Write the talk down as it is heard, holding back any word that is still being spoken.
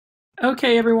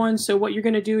Okay, everyone. So what you're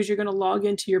going to do is you're going to log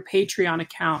into your Patreon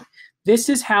account. This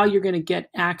is how you're going to get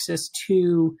access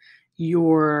to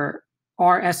your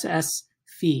RSS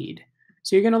feed.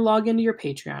 So you're going to log into your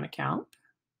Patreon account.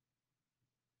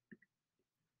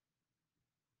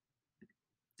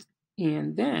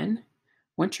 And then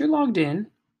once you're logged in,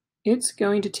 it's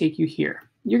going to take you here.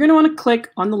 You're going to want to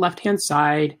click on the left-hand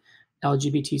side,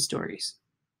 LGBT Stories.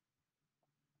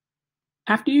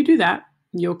 After you do that,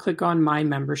 you'll click on My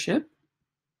Membership.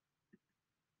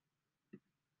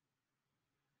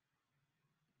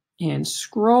 And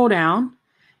scroll down,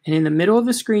 and in the middle of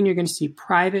the screen, you're going to see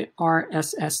Private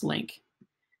RSS Link.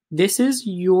 This is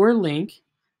your link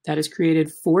that is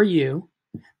created for you.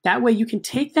 That way you can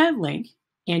take that link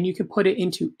and you can put it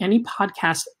into any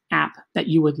podcast app that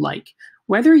you would like.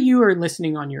 Whether you are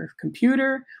listening on your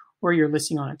computer or you're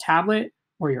listening on a tablet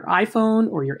or your iPhone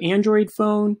or your Android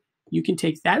phone, you can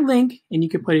take that link and you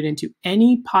can put it into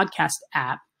any podcast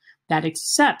app that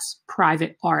accepts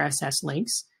private RSS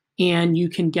links, and you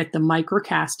can get the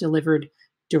microcast delivered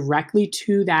directly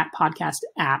to that podcast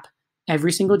app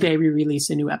every single day we release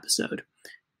a new episode.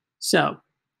 So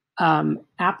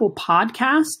Apple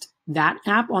Podcast, that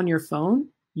app on your phone,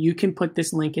 you can put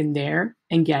this link in there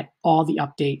and get all the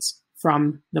updates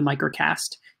from the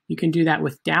microcast. You can do that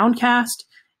with Downcast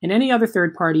and any other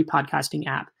third-party podcasting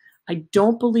app. I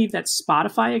don't believe that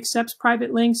Spotify accepts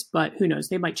private links, but who knows?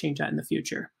 They might change that in the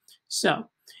future. So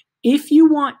if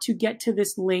you want to get to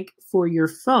this link for your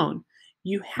phone,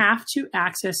 you have to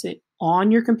access it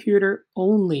on your computer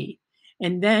only.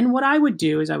 And then what I would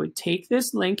do is I would take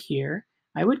this link here,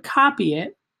 I would copy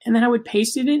it, and then I would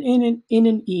paste it in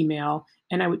an email,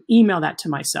 and I would email that to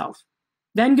myself.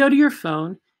 Then go to your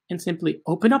phone and simply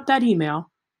open up that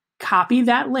email, copy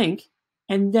that link,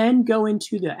 and then go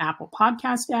into the Apple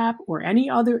Podcast app or any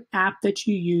other app that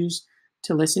you use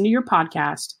to listen to your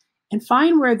podcast, and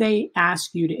find where they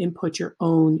ask you to input your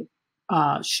own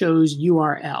show's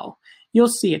URL. You'll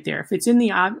see it there. If it's in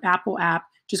the Apple app,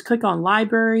 just click on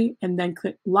Library and then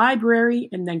click Library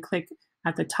and then click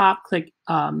at the top, click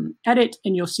Edit,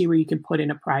 and you'll see where you can put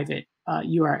in a private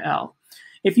URL.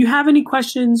 If you have any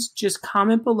questions, just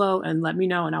comment below and let me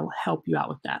know, and I will help you out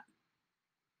with that.